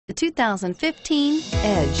The 2015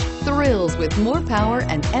 Edge thrills with more power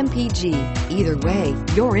and MPG. Either way,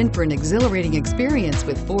 you're in for an exhilarating experience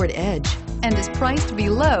with Ford Edge and is priced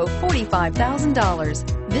below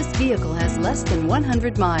 $45,000. This vehicle has less than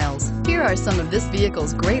 100 miles. Here are some of this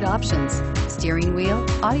vehicle's great options: steering wheel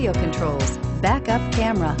audio controls, backup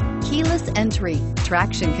camera, keyless entry,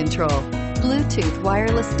 traction control, Bluetooth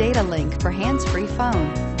wireless data link for hands-free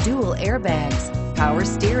phone, dual airbags, power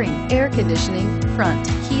steering, air conditioning, front,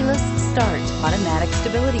 keyless start, automatic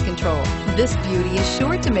stability control. This beauty is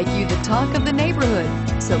sure to make you the talk of the neighborhood.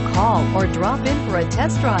 So call or drop in for a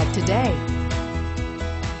test drive today.